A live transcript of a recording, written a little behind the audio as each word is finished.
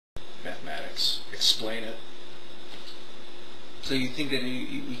mathematics. Explain it. So you think that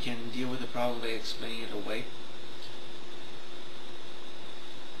we can deal with the problem by explaining it away?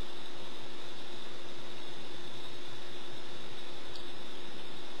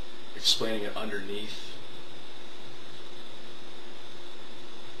 Explaining it underneath.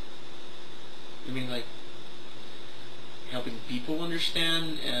 You mean like helping people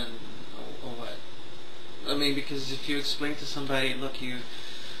understand or what? I mean, because if you explain to somebody, look, you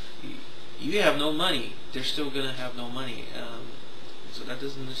have no money, they're still gonna have no money. So that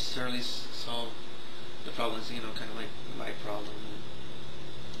doesn't necessarily solve the problems. You know, kind of like my problem.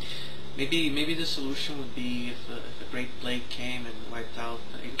 Maybe the solution would be if a great plague came and wiped out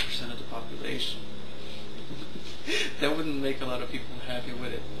 80% of the population. That wouldn't make a lot of people happy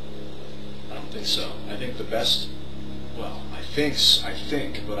with it. I don't think so. I think the best, well, I think,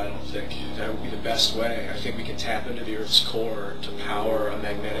 but I don't think that would be the best way. I think we can tap into the Earth's core to power a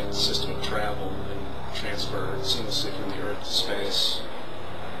magnetic system of travel and transfer seamlessly from the Earth to space.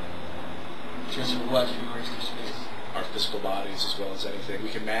 Transfer what from Earth to space? Our physical bodies as well as anything. We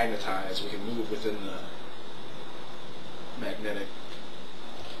can magnetize, we can move within the magnetic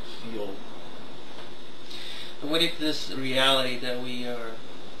field. But what if this reality that we are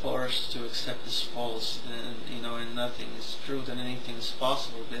forced to accept is false, and and nothing is true, then anything is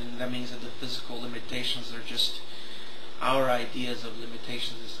possible? Then that means that the physical limitations are just our ideas of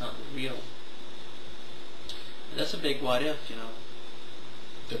limitations. It's not real. And that's a big what if,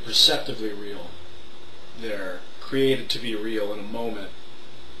 They're perceptively real. They're created to be real in a moment.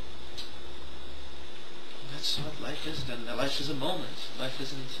 That's what life is then. Life is a moment. Life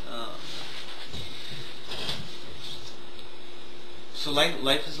isn't... So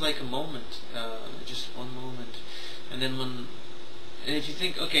life is like a moment, just one moment. And then and if you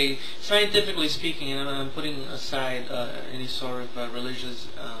think, okay, scientifically speaking, and I'm putting aside any sort of religious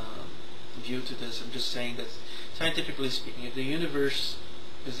view to this, I'm just saying that scientifically speaking, if the universe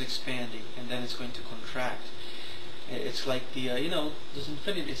is expanding and then it's going to contract, it's like this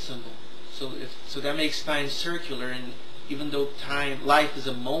infinity symbol. So that makes time circular, and even though life is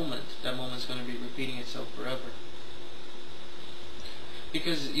a moment, that moment's going to be repeating itself forever.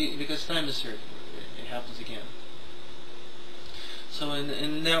 Because time is circular, it happens again. So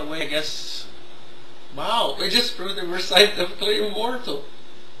in that way, I guess, wow, we just proved that we're scientifically immortal.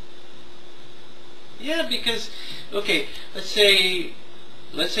 Yeah, because, okay, let's say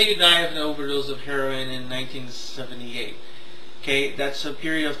you die of an overdose of heroin in 1978. Okay, that's a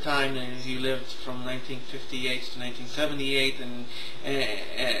period of time, and you lived from 1958 to 1978, and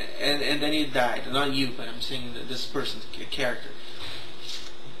then you died. Not you, but I'm saying that this person's character.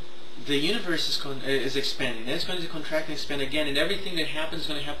 The universe is expanding, then it's going to contract and expand again, and everything that happens is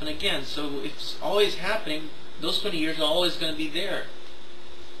going to happen again. So if it's always happening, those 20 years are always going to be there.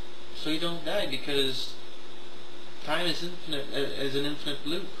 So you don't die, because time is infinite, as an infinite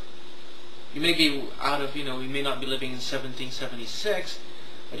loop. You may be out of, you may not be living in 1776,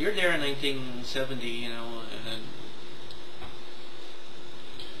 but you're there in 1970, and then...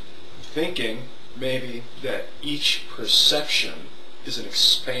 Thinking, maybe, that each perception is an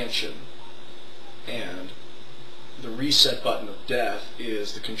expansion, and the reset button of death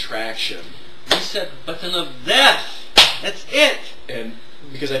is the contraction. Reset button of death! That's it! And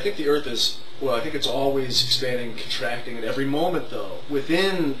because I think the Earth is, I think it's always expanding, contracting at every moment, though,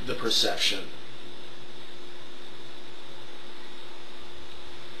 within the perception.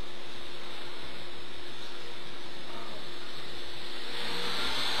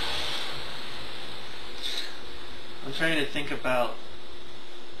 I'm trying to think about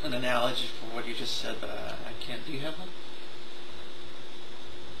an analogy for what you just said, but I can't. Do you have one?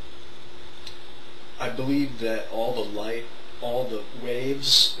 I believe that all the light, all the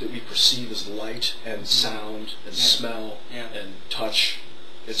waves that we perceive as light and sound and smell and touch,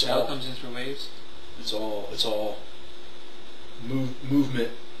 it all comes in through waves. It's all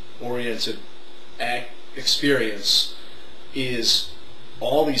movement oriented experience. Is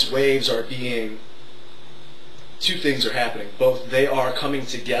all these waves are being. Two things are happening. Both they are coming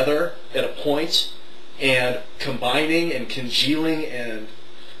together at a point and combining and congealing and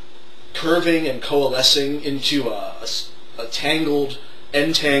curving and coalescing into a tangled,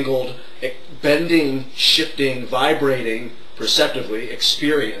 entangled, bending, shifting, vibrating, perceptively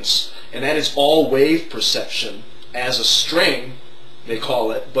experience. And that is all wave perception as a string, they call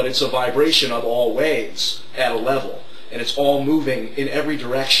it, but it's a vibration of all waves at a level. And it's all moving in every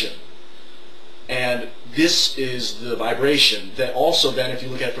direction. And this is the vibration that also then, if you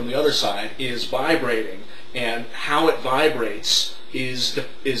look at it from the other side, is vibrating. And how it vibrates is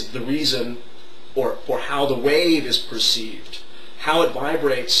the reason, or for how the wave is perceived. How it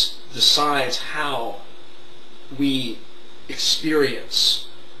vibrates decides how we experience.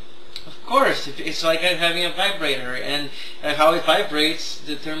 Of course, it's like having a vibrator, and how it vibrates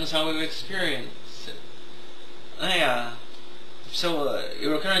determines how we experience it. Yeah. So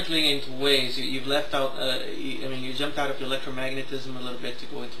you're currently into waves. You've left out. You jumped out of electromagnetism a little bit to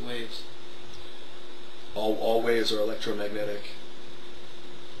go into waves. All waves are electromagnetic.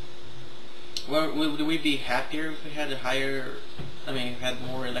 Well, would we be happier if we had a higher? Had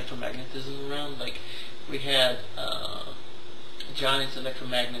more electromagnetism around? Like we had giant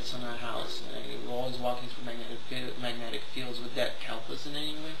electromagnets in our house. We're always walking through magnetic fields. Would that help us in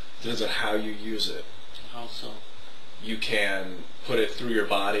any way? Depends on how you use it. How so? You can put it through your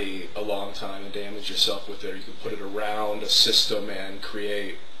body a long time and damage yourself with it. Or you can put it around a system and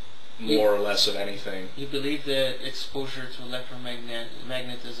create more or less of anything. You believe that exposure to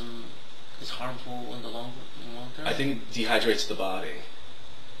electromagnetism is harmful in the long term? I think it dehydrates the body.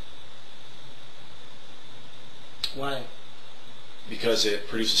 Why? Because it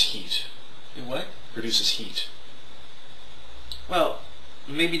produces heat. It what? Produces heat. Well,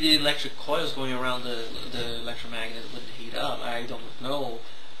 maybe the electric coils going around the electromagnet would heat up. I don't know,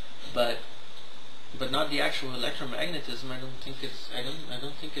 but not the actual electromagnetism. I don't think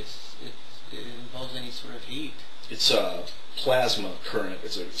it involves any sort of heat. It's a plasma current.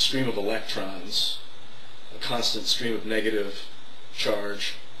 It's a stream of electrons, a constant stream of negative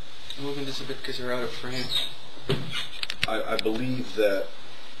charge. I'm moving this a bit because you're out of frame. I believe that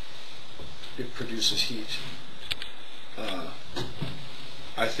it produces heat.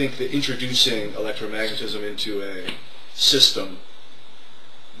 I think that introducing electromagnetism into a system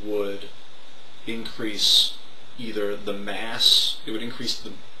would increase either the mass. It could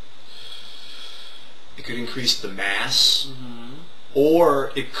increase the mass,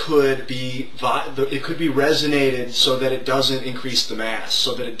 or it could be resonated so that it doesn't increase the mass,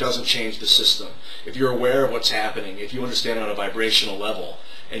 so that it doesn't change the system. If you're aware of what's happening, if you understand it on a vibrational level,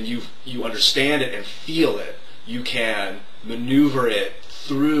 and you understand it and feel it, you can maneuver it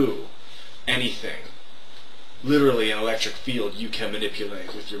through anything. Literally, an electric field you can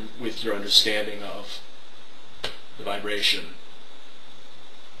manipulate with your understanding of the vibration.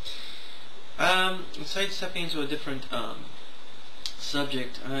 Sidestepping into a different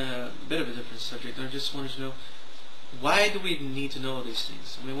subject, a bit of a different subject. I just wanted to know, why do we need to know these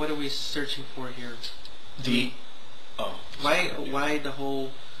things? I mean, what are we searching for here? Why are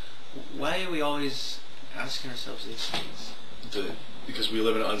we always asking ourselves these things? Because we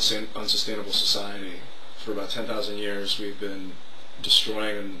live in an unsustainable society. For about 10,000 years, we've been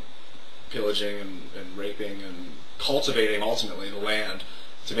destroying and pillaging and raping and cultivating, ultimately, the land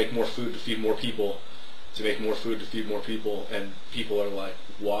to make more food to feed more people, to make more food to feed more people, and people are like,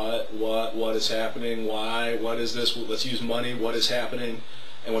 what is happening? Why? What is this? Well, let's use money. What is happening?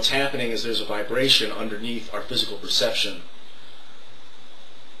 And what's happening is there's a vibration underneath our physical perception.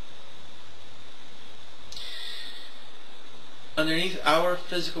 Underneath our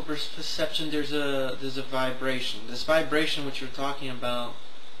physical perception, there's a vibration. This vibration, which you're talking about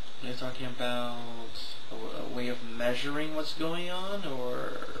a way of measuring what's going on,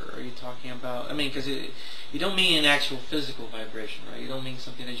 or are you talking about? I mean, because you don't mean an actual physical vibration, right? You don't mean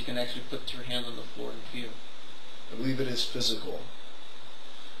something that you can actually put your hand on the floor and feel. I believe it is physical.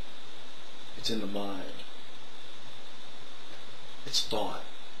 It's in the mind. It's thought.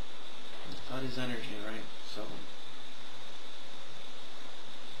 Thought is energy, right? So.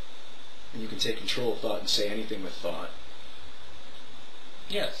 And you can take control of thought and say anything with thought.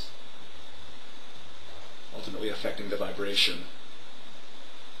 Yes. Ultimately affecting the vibration.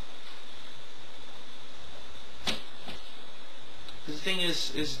 The thing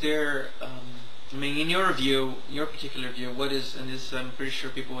is there, I mean, in your view, your particular view, what is, and this, I'm pretty sure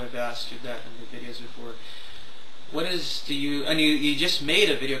people have asked you that in the videos before, what is, and you just made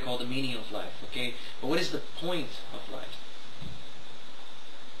a video called The Meaning of Life, okay? But what is the point of life?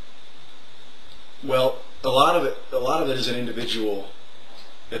 Well, a lot of it is an individual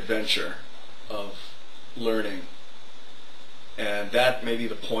adventure of learning, and that may be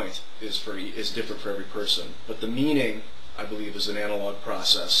the point is different for every person. But the meaning, I believe, is an analog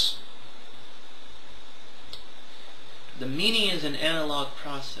process. The meaning is an analog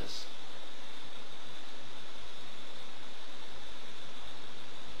process.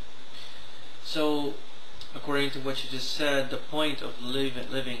 So, according to what you just said, the point of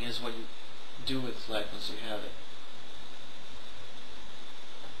living is what you do with life once you have it.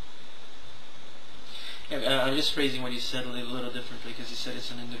 Yeah, I'm just phrasing what you said a little differently, because you said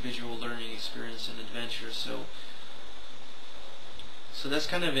it's an individual learning experience and adventure. So that's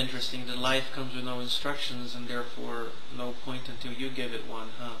kind of interesting. That life comes with no instructions, and therefore no point until you give it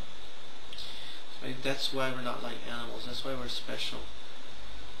one, huh? Like, that's why we're not like animals. That's why we're special.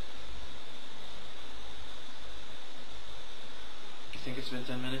 You think it's been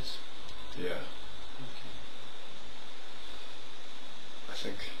 10 minutes? Yeah. Okay. I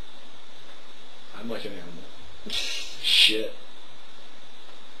think I'm like an animal. Shit.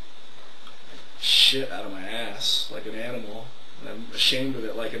 Shit out of my ass like an animal. And I'm ashamed of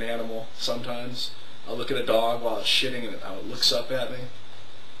it like an animal sometimes. I'll look at a dog while it's shitting and how it looks up at me.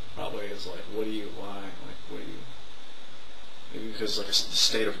 Probably is like, what do you, why? Like, what do you, maybe because like a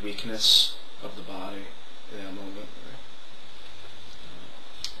state of weakness of the body in that moment.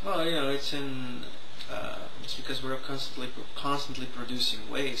 Well, you know, it's because we're constantly producing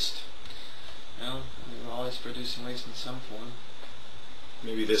waste. You know, we're always producing waste in some form.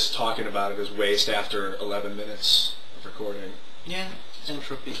 Maybe this talking about it is waste after 11 minutes of recording. Yeah,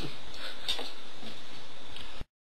 entropy.